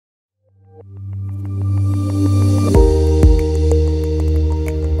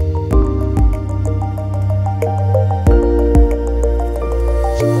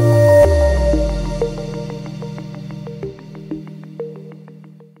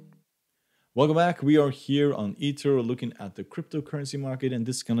Welcome back. We are here on Ether looking at the cryptocurrency market, and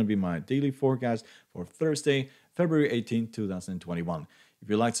this is going to be my daily forecast for Thursday, February 18th, 2021. If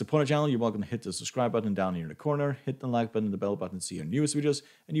you'd like to support our channel, you're welcome to hit the subscribe button down here in the corner, hit the like button, the bell button to see our newest videos,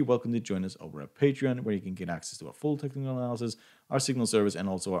 and you're welcome to join us over at Patreon, where you can get access to a full technical analysis, our signal service, and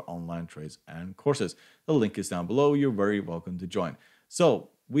also our online trades and courses. The link is down below. You're very welcome to join.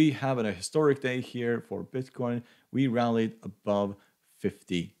 So we have a historic day here for Bitcoin. We rallied above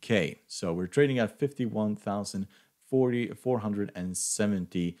 50K. So we're trading at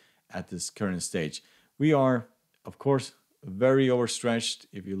 51,470 at this current stage. We are, of course, very overstretched.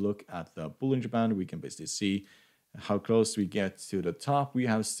 If you look at the Bollinger Band, we can basically see how close we get to the top. We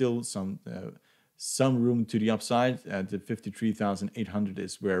have still some room to the upside. At the 53,800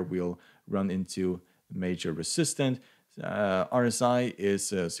 is where we'll run into major resistance. RSI is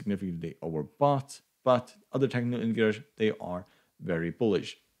significantly overbought, but other technical indicators, they are very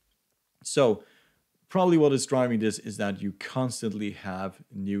bullish. So probably what is driving this is that you constantly have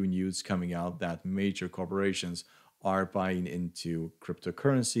new news coming out that major corporations are buying into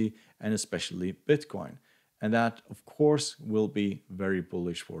cryptocurrency and especially Bitcoin. And that, of course, will be very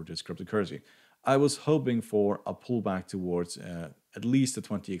bullish for this cryptocurrency. I was hoping for a pullback towards at least the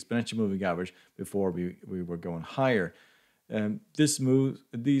 20 exponential moving average before we were going higher. These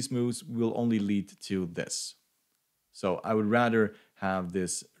moves will only lead to this. So I would rather have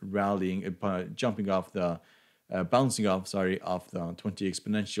this rallying, bouncing off the 20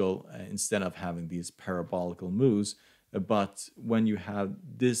 exponential instead of having these parabolical moves. But when you have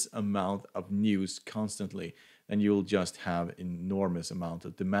this amount of news constantly, then you'll just have enormous amount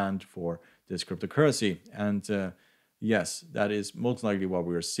of demand for this cryptocurrency. And yes, that is most likely what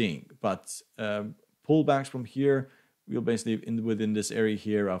we're seeing. But pullbacks from here, we'll basically within this area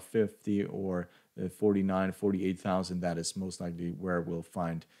here of 50 or 49, 48,000, that is most likely where we'll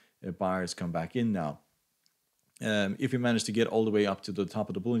find buyers come back in now. If we manage to get all the way up to the top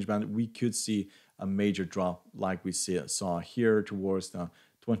of the Bollinger Band, we could see a major drop like we saw here towards the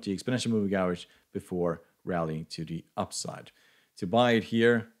 20 exponential moving average before rallying to the upside. To buy it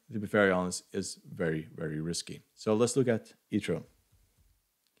here, to be very honest, is very, very risky. So let's look at Ethereum.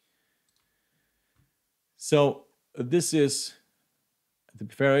 So this is, to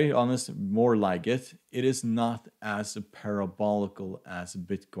be very honest, more like it. It is not as parabolical as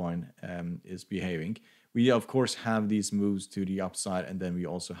Bitcoin is behaving. We, of course, have these moves to the upside, and then we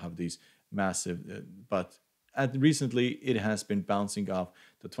also have these massive, but recently it has been bouncing off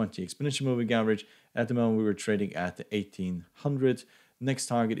the 20 exponential moving average. At the moment, we were trading at the 1800. Next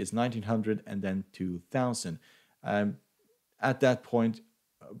target is 1900 and then 2000. At that point,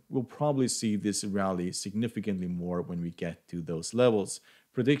 we'll probably see this rally significantly more when we get to those levels.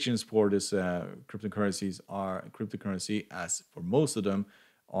 Predictions for this cryptocurrency, as for most of them,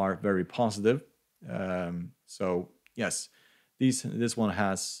 are very positive. So yes, this one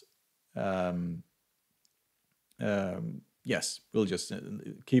has yes, we'll just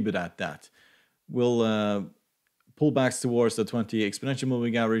keep it at that. We'll pull back towards the 20 exponential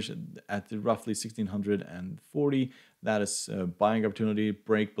moving average at roughly 1640. That is a buying opportunity.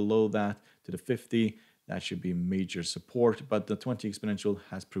 Break below that to the 50. That should be major support, but the 20 exponential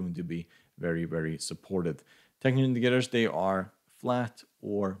has proven to be very, very supported. Technical indicators, they are flat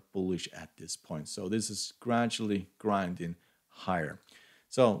or bullish at this point. So this is gradually grinding higher.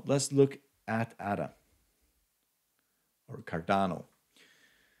 So let's look at ADA or Cardano.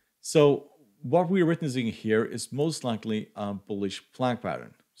 So what we're witnessing here is most likely a bullish flag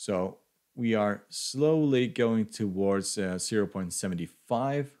pattern. So we are slowly going towards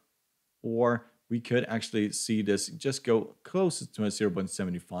 0.75, or we could actually see this just go closer to a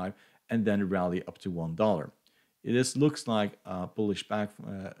 0.75 and then rally up to $1. It looks like a bullish flag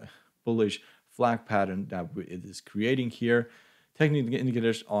pattern that it is creating here. Technical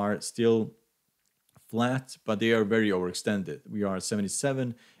indicators are still flat, but they are very overextended. We are at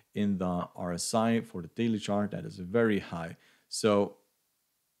 77 in the RSI for the daily chart. That is very high. So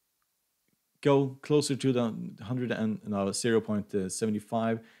go closer to the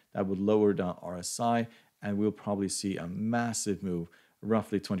 0.75. That would lower the RSI, and we'll probably see a massive move,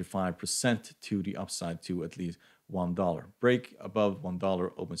 roughly 25% to the upside to at least $1. Break above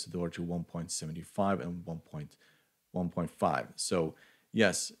 $1 opens the door to 1.75 and 1.5. So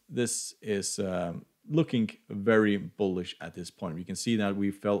yes, this is looking very bullish at this point. We can see that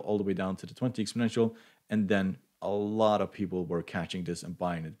we fell all the way down to the 20 exponential, and then a lot of people were catching this and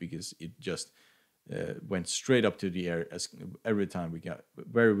buying it because it just went straight up to the air as every time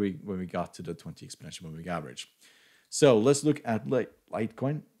when we got to the 20 exponential moving average. So let's look at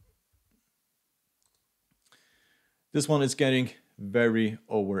Litecoin. This one is getting very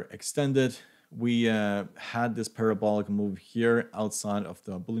overextended. We had this parabolic move here outside of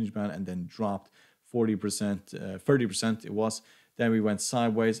the Bollinger Band and then dropped 40%, 30% it was. Then we went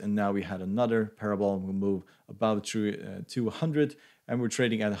sideways and now we had another parabolic move above 200 and we're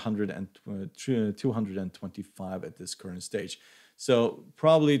trading at 225 at this current stage. So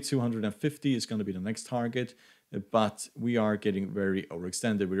probably 250 is going to be the next target, but we are getting very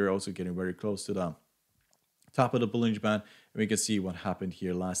overextended. We're also getting very close to the top of the Bollinger Band, and we can see what happened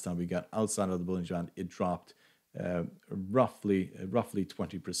here last time we got outside of the Bollinger Band. It dropped roughly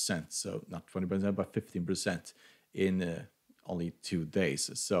 20%, so not 20%, but 15% in only 2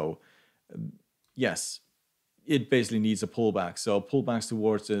 days. So yes, it basically needs a pullback. So pullbacks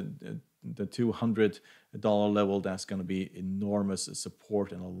towards the $200 level, that's going to be enormous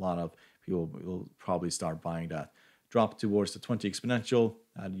support, and a lot of people will probably start buying that. Drop towards the 20 exponential,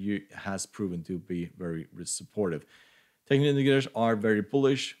 and has proven to be very supportive. Technical indicators are very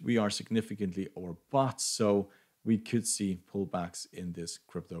bullish. We are significantly overbought, so we could see pullbacks in this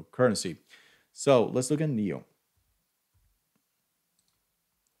cryptocurrency. So let's look at NEO.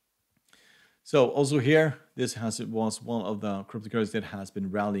 So also here, this was one of the cryptocurrencies that has been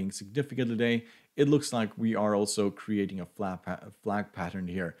rallying significantly today. It looks like we are also creating a flag pattern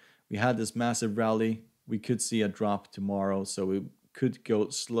here. We had this massive rally. We could see a drop tomorrow, so we could go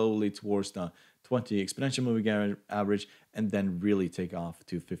slowly towards the 20 exponential moving average and then really take off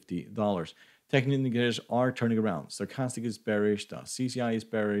to $50. Technical indicators are turning around. Stochastic is bearish, the CCI is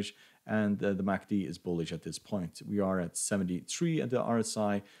bearish, and the MACD is bullish at this point. We are at 73 at the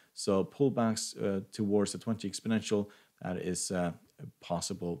RSI, so pullbacks towards the 20 exponential, that is a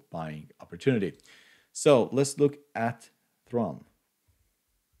possible buying opportunity. So let's look at Tron.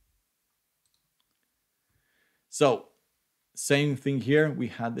 So same thing here. We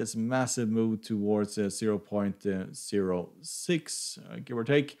had this massive move towards 0.06, give or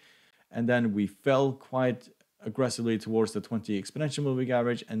take. And then we fell quite aggressively towards the 20 exponential moving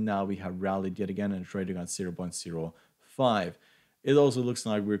average. And now we have rallied yet again and trading at 0.05. It also looks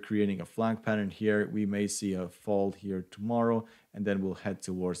like we're creating a flag pattern here. We may see a fall here tomorrow, and then we'll head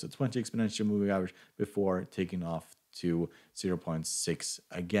towards the 20 exponential moving average before taking off to 0.6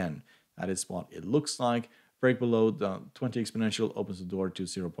 again. That is what it looks like. Break below the 20 exponential opens the door to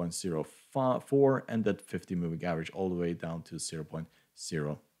 0.04 and that 50 moving average all the way down to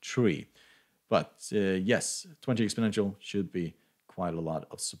 0.03. But yes, 20 exponential should be quite a lot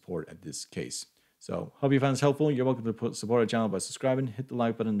of support at this case. So hope you found this helpful. You're welcome to support our channel by subscribing, hit the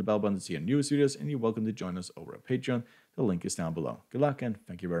like button and the bell button to see our newest videos, and you're welcome to join us over at Patreon. The link is down below. Good luck and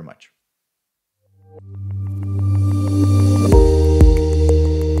thank you very much.